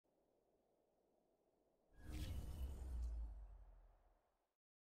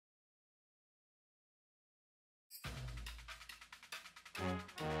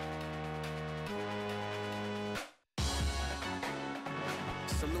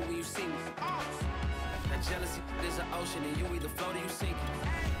Salute when you see me. That jealousy is an ocean, and you either float or you sink.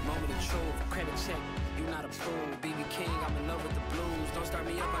 Moment of truth, credit check, you not approved. BB King, I'm in love with the blues. Don't start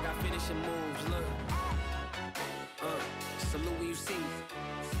me up, I got finishing moves. Look, salute when you see me.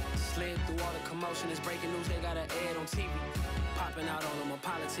 Slid through all the commotion, it's breaking news, they got an ad on TV. Popping out on them, I'm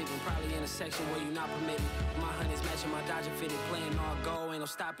politicking, probably in a section where you not permitted. My honey's matching my Dodger fitted, playing all goal, ain't no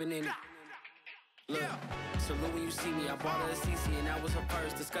stopping in it. Look, salute when you see me, I bought her a CC and that was her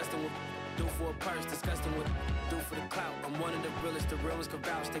purse. Disgusting with do for a purse, disgusting with do for the clout. I'm one of the realest, the real ones could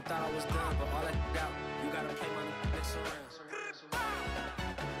vouch. They thought I was done, but all that out, you gotta play my next around.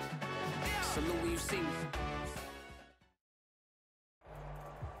 Salute when you see me.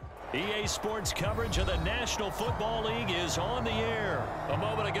 EA Sports coverage of the National Football League is on the air. A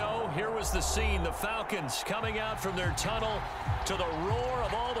moment ago, here was the scene. The Falcons coming out from their tunnel to the roar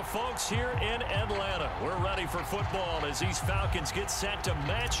of all the folks here in Atlanta. We're ready for football as these Falcons get set to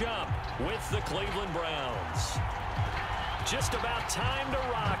match up with the Cleveland Browns. Just about time to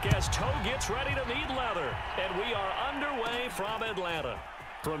rock as toe gets ready to meet leather. And we are underway from Atlanta.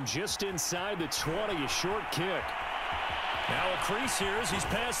 From just inside the 20, a short kick. Now a crease here as he's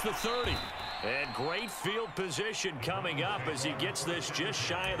past the 30. And great field position coming up as he gets this just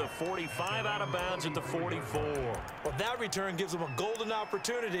shy of the 45, out of bounds at the 44. Well, that return gives him a golden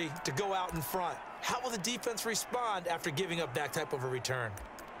opportunity to go out in front. How will the defense respond after giving up that type of a return?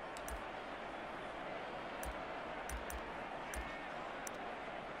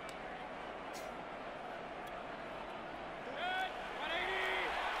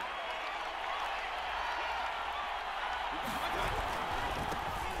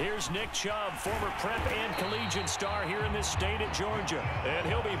 Here's Nick Chubb, former prep and collegiate star here in this state at Georgia. And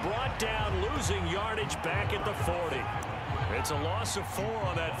he'll be brought down, losing yardage back at the 40. It's a loss of 4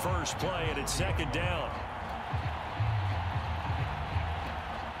 on that first play, and it's second down.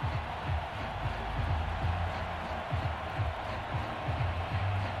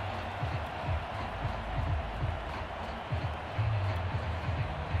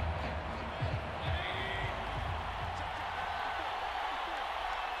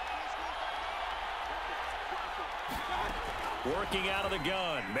 Working out of the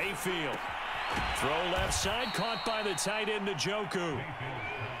gun, Mayfield. Throw left side, caught by the tight end, Njoku.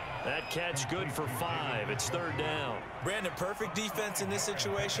 That catch good for 5. It's third down. Brandon, perfect defense in this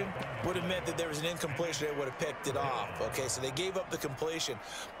situation would have meant that there was an incompletion that would have picked it off. Okay, so they gave up the completion.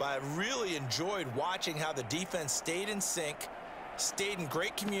 But I really enjoyed watching how the defense stayed in sync, stayed in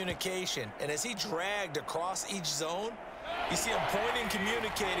great communication. And as he dragged across each zone, you see him pointing,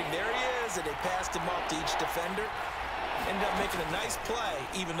 communicating. There he is, and they passed him up to each defender. Ended up making a nice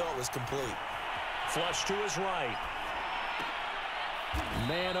play, even though it was complete. Flush to his right.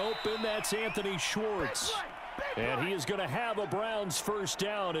 Man open, that's Anthony Schwartz. And he is going to have a Browns first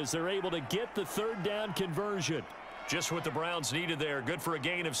down as they're able to get the third down conversion. Just what the Browns needed there. Good for a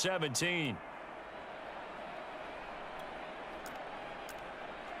gain of 17.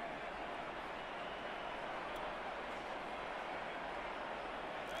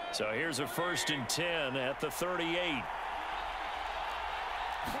 So here's a 1st and 10 at the 38.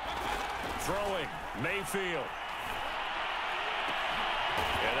 Throwing, Mayfield.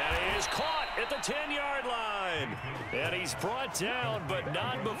 And that is caught at the 10-yard line. And he's brought down, but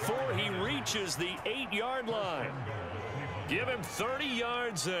not before he reaches the 8-yard line. Give him 30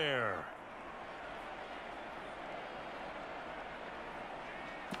 yards there.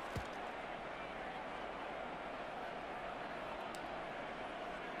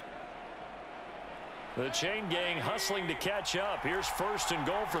 The chain gang hustling to catch up. Here's 1st and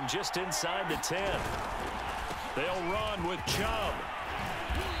goal from just inside the 10. They'll run with Chubb.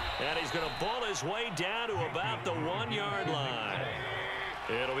 And he's going to bull his way down to about the 1-yard line.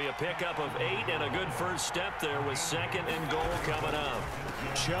 It'll be a pickup of 8 and a good first step there with 2nd and goal coming up.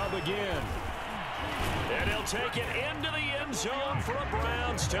 Chubb again. And he'll take it into the end zone for a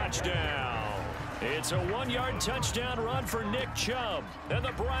Browns touchdown. It's a 1-yard touchdown run for Nick Chubb, and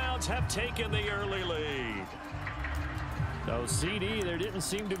the Browns have taken the early lead. So, CD, there didn't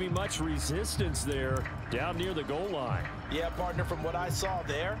seem to be much resistance there down near the goal line. Yeah, partner, from what I saw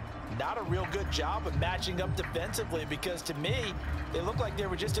there, not a real good job of matching up defensively because, to me, they looked like they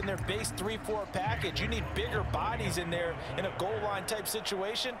were just in their base 3-4 package. You need bigger bodies in there in a goal line type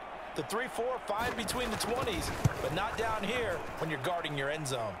situation. The 3-4, fine between the 20s, but not down here when you're guarding your end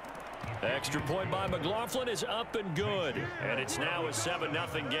zone. Extra point by McLaughlin is up and good, and it's now a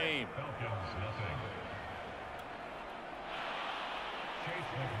 7-0 game.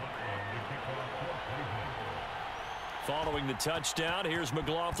 Following the touchdown, here's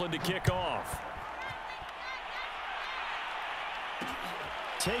McLaughlin to kick off.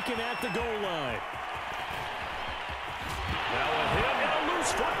 Taken at the goal line. Now a hit and a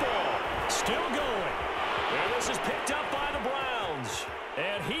loose football. Still going. And this is picked up by the Browns.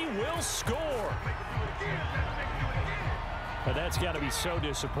 And he will score. But that's got to be so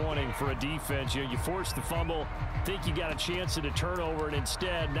disappointing for a defense. You force the fumble, think you got a chance at a turnover, and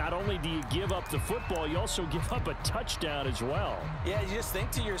instead, not only do you give up the football, you also give up a touchdown as well. Yeah, you just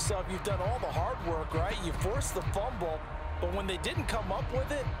think to yourself, you've done all the hard work, right? You forced the fumble, but when they didn't come up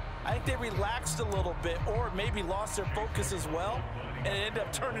with it, I think they relaxed a little bit or maybe lost their focus as well, and it ended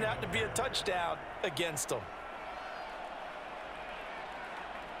up turning out to be a touchdown against them.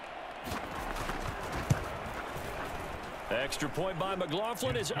 Extra point by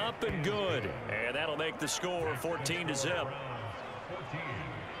McLaughlin is up and good. And that'll make the score 14-0.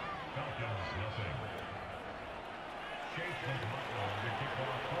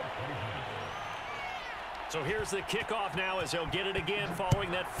 So here's the kickoff now as they'll get it again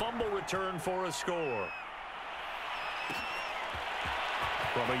following that fumble return for a score.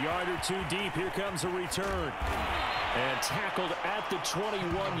 From a yard or two deep, here comes a return. And tackled at the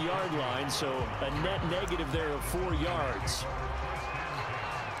 21-yard line, so a net negative there of 4 yards.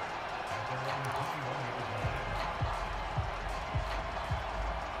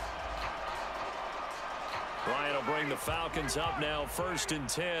 Ryan will bring the Falcons up now 1st and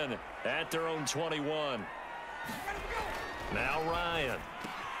 10 at their own 21. Now Ryan.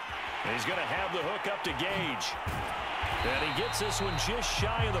 He's going to have the hook up to Gage. And he gets this one just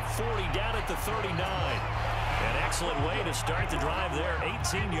shy of the 40 down at the 39. An excellent way to start the drive there,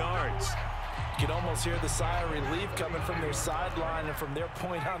 18 yards. You can almost hear the sigh of relief coming from their sideline and from their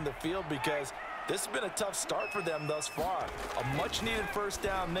point on the field because this has been a tough start for them thus far. A much-needed first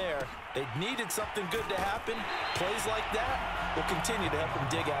down there. They needed something good to happen. Plays like that will continue to help them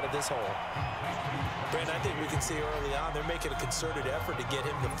dig out of this hole. Brandon, I think we can see early on they're making a concerted effort to get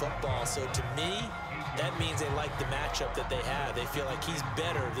him the football. So to me, that means they like the matchup that they have. They feel like he's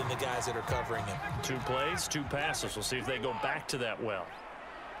better than the guys that are covering him. 2 plays, 2 passes. We'll see if they go back to that well.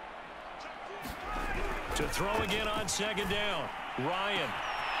 To throw again on 2nd down. Ryan.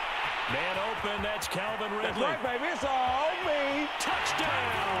 Man open. That's Calvin Ridley. That's right, baby. It's all me.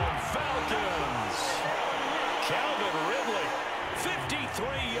 Touchdown, Falcons. Calvin Ridley,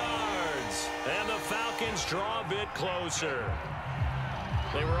 53 yards. And the Falcons draw a bit closer.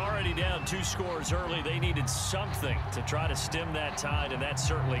 They were already down 2 scores early. They needed something to try to stem that tide, and that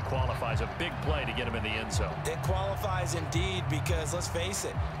certainly qualifies. A big play to get them in the end zone. It qualifies indeed because, let's face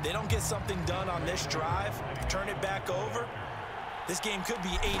it, they don't get something done on this drive, turn it back over, this game could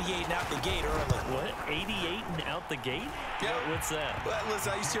be 88 and out the gate early. What? 88 and out the gate? Yeah. What's that? Well,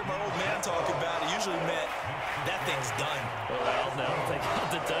 listen, I used to hear my old man talk about it. Usually meant that thing's done. Well, no, they got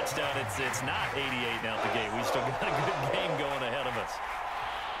the touchdown. It's not 88 and out the gate. We still got a good game going ahead of us.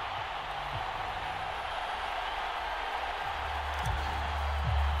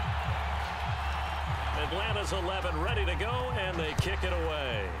 Atlanta's 11 ready to go, and they kick it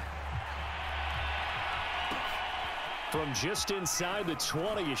away. From just inside the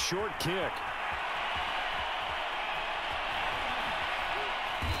 20, a short kick.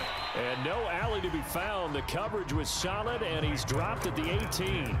 And no alley to be found. The coverage was solid, and he's dropped at the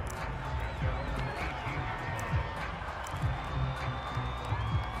 18.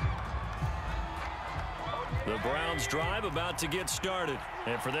 The Browns drive about to get started.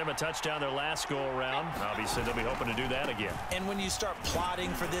 And for them, a touchdown their last go-around. Obviously, they'll be hoping to do that again. And when you start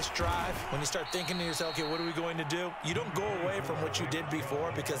plotting for this drive, when you start thinking to yourself, okay, what are we going to do? You don't go away from what you did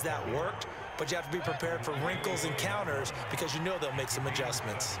before because that worked, but you have to be prepared for wrinkles and counters because you know they'll make some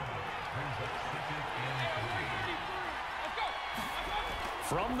adjustments.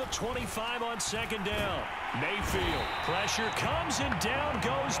 From the 25 on 2nd down. Mayfield. Pressure comes and down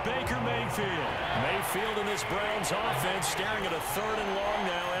goes Baker Mayfield. Mayfield in this Browns offense staring at a 3rd and long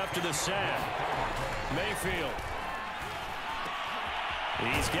now after the sack. Mayfield.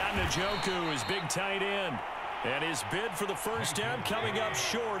 He's got Njoku, his big tight end. And his bid for the first down coming up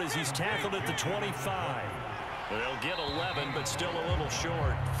short as he's tackled at the 25. They'll get 11, but still a little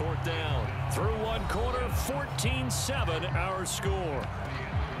short. 4th down. Through 1 quarter, 14-7 our score.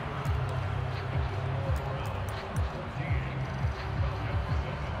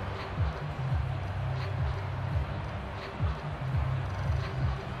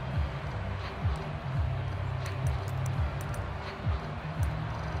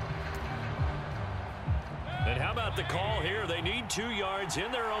 And how about the call here? They need 2 yards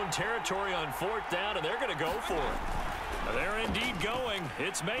in their own territory on 4th down, and they're going to go for it. They're indeed going.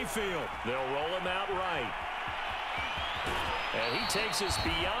 It's Mayfield. They'll roll him out right. And he takes us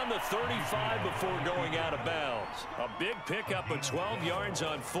beyond the 35 before going out of bounds. A big pickup of 12 yards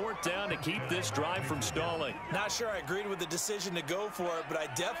on 4th down to keep this drive from stalling. Not sure I agreed with the decision to go for it, but I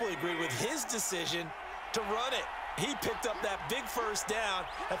definitely agreed with his decision to run it. He picked up that big first down.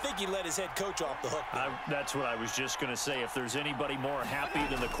 I think he let his head coach off the hook. That's what I was just going to say. If there's anybody more happy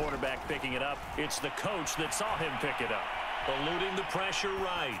than the quarterback picking it up, it's the coach that saw him pick it up. Eluding the pressure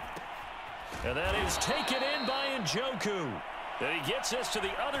right. And that is taken in by Njoku. Then he gets us to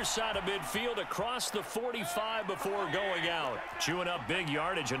the other side of midfield across the 45 before going out. Chewing up big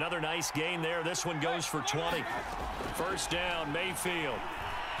yardage. Another nice gain there. This one goes for 20. First down, Mayfield.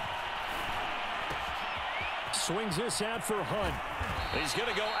 Swings this out for Hunt. He's going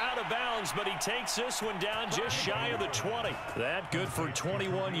to go out of bounds, but he takes this one down just shy of the 20. That good for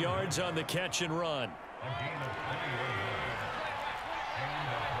 21 yards on the catch and run.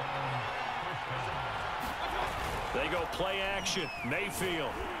 They go play action.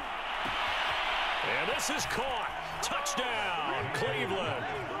 Mayfield. And this is caught. Touchdown, Cleveland.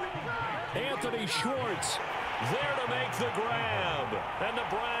 Anthony Schwartz there to make the grab. And the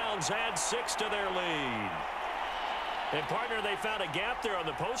Browns add 6 to their lead. And, partner, they found a gap there on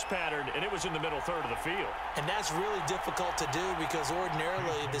the post pattern, and it was in the middle third of the field. And that's really difficult to do because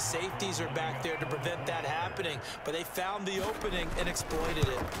ordinarily the safeties are back there to prevent that happening. But they found the opening and exploited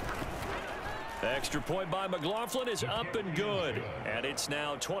it. Extra point by McLaughlin is up and good. And it's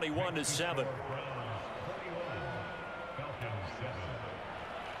now 21-7.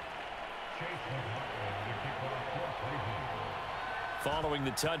 Following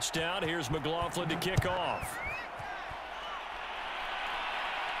the touchdown, here's McLaughlin to kick off.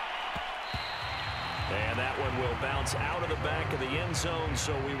 And that one will bounce out of the back of the end zone,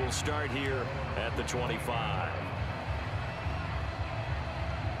 so we will start here at the 25.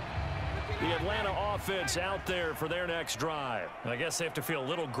 The Atlanta offense out there for their next drive. I guess they have to feel a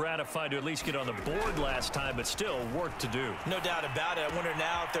little gratified to at least get on the board last time, but still work to do. No doubt about it. I wonder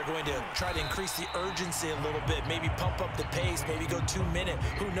now if they're going to try to increase the urgency a little bit, maybe pump up the pace, maybe go 2 minute.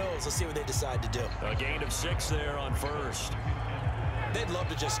 Who knows? Let's see what they decide to do. A gain of 6 there on first. They'd love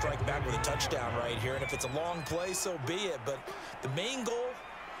to just strike back with a touchdown right here, and if it's a long play, so be it. But the main goal,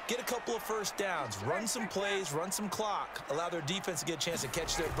 get a couple of first downs, run some plays, run some clock, allow their defense to get a chance to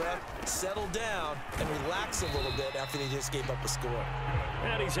catch their breath, settle down, and relax a little bit after they just gave up a score.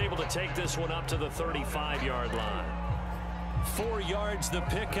 And he's able to take this one up to the 35-yard line. 4 yards the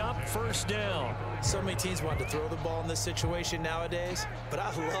pickup, first down. So many teams want to throw the ball in this situation nowadays, but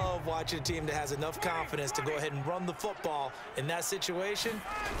I love watching a team that has enough confidence to go ahead and run the football. In that situation,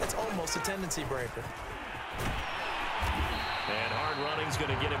 that's almost a tendency breaker. And hard running's going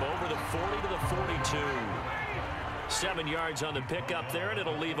to get him over the 40 to the 42. 7 yards on the pickup there, and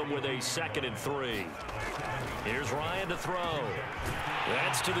it'll leave him with a 2nd and 3. Here's Ryan to throw.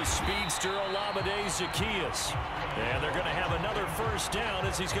 That's to the speedster, Olamide Zaccheaus. And they're going to have another first down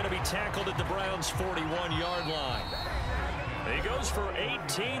as he's going to be tackled at the Browns' 41-yard line. He goes for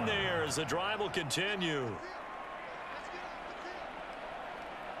 18 there as the drive will continue.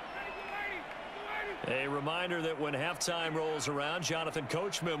 A reminder that when halftime rolls around, Jonathan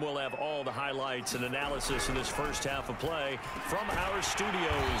Coachman will have all the highlights and analysis of this first half of play from our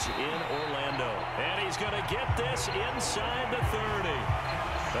studios in Orlando. And he's going to get this inside the 30.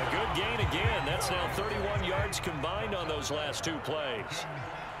 A good gain again. That's now 31 yards combined on those last 2 plays.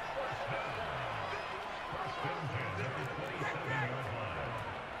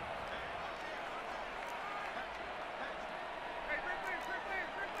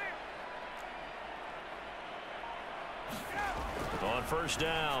 On first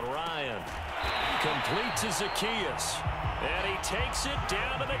down, Ryan completes to Zaccheaus, and he takes it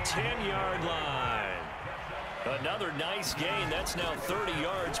down to the 10-yard line. Another nice gain. That's now 30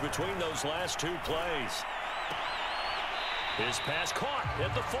 yards between those last 2 plays. His pass caught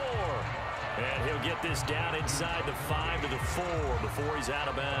at the 4, and he'll get this down inside the 5 to the 4 before he's out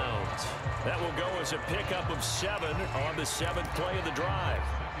of bounds. That will go as a pickup of 7 on the 7th play of the drive.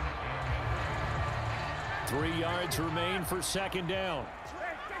 3 yards remain for 2nd down.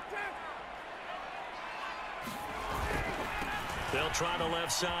 They'll try the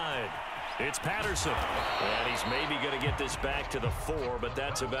left side. It's Patterson. And he's maybe going to get this back to the 4, but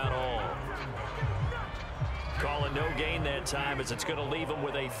that's about all. Calling no gain that time as it's going to leave him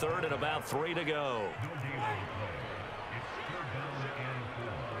with a 3rd and about 3 to go.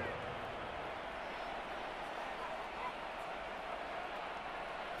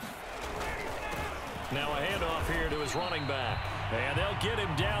 Now a handoff here to his running back. And they'll get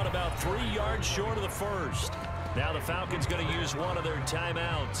him down about 3 yards short of the 1st. Now the Falcons going to use one of their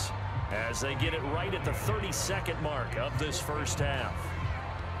timeouts. as they get it right at the 32nd mark of this first half.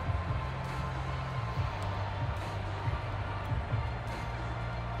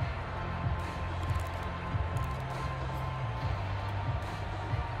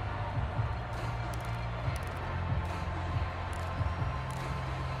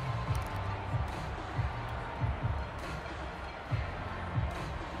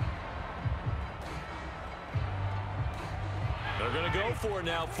 They're going to go for it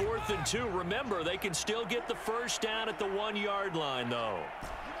now, 4th and 2. Remember, they can still get the first down at the 1-yard line, though.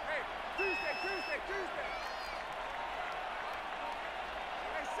 Hey, Tuesday.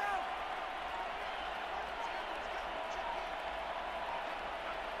 Hey, South.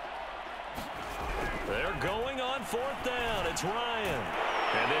 They're going on 4th down. It's Ryan.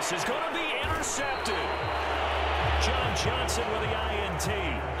 And this is going to be intercepted. John Johnson with the INT.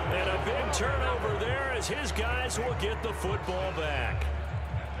 And a big turnover there as his guys will get the football back.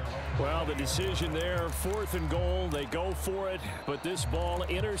 Well, the decision there, 4th and goal. They go for it, but this ball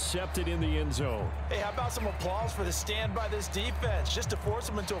intercepted in the end zone. Hey, how about some applause for the stand by this defense? Just to force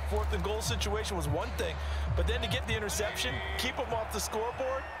them into a 4th and goal situation was one thing, but then to get the interception, keep them off the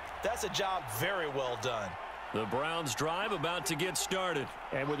scoreboard, that's a job very well done. The Browns drive about to get started.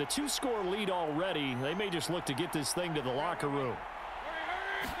 And with a 2-score lead already, they may just look to get this thing to the locker room.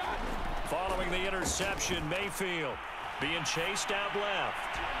 Following the interception, Mayfield being chased out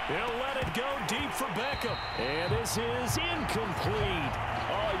left. He'll let it go deep for Beckham. And this is incomplete.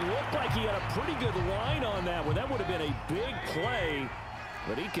 Oh, it looked like he had a pretty good line on that one. That would have been a big play,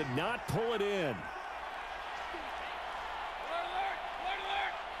 but he could not pull it in.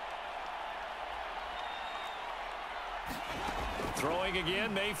 Throwing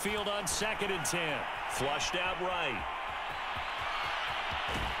again, Mayfield on 2nd and 10. Flushed out right.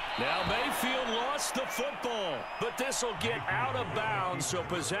 Now Mayfield lost the football, but this will get out of bounds, so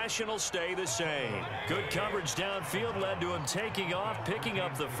possession will stay the same. Good coverage downfield led to him taking off, picking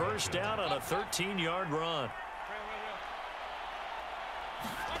up the first down on a 13-yard run.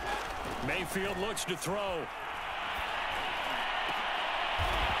 Mayfield looks to throw.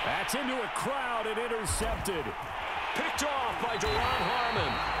 That's into a crowd and intercepted. Picked off by Deron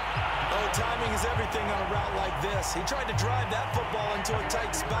Harmon. Oh, timing is everything on a route like this. He tried to drive that football into a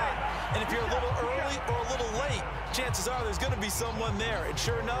tight spot. And if you're a little early or a little late, chances are there's going to be someone there. And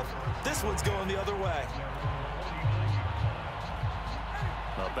sure enough, this one's going the other way.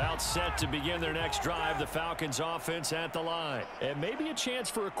 About set to begin their next drive, the Falcons offense at the line. And maybe a chance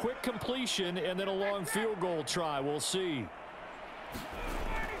for a quick completion and then a long field goal try. We'll see.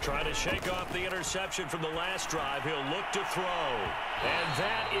 Trying to shake off the interception from the last drive. He'll look to throw. And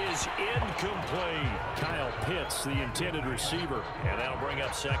that is incomplete. Kyle Pitts, the intended receiver. And that'll bring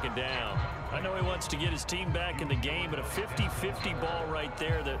up 2nd down. I know he wants to get his team back in the game, but a 50-50 ball right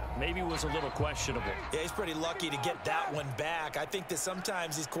there that maybe was a little questionable. Yeah, he's pretty lucky to get that one back. I think that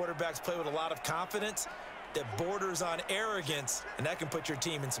sometimes these quarterbacks play with a lot of confidence that borders on arrogance, and that can put your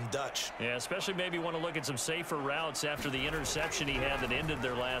team in some Dutch. Yeah, especially maybe want to look at some safer routes after the interception he had that ended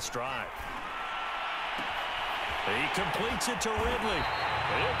their last drive. He completes it to Ridley.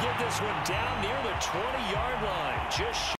 He'll get this one down near the 20-yard line. Just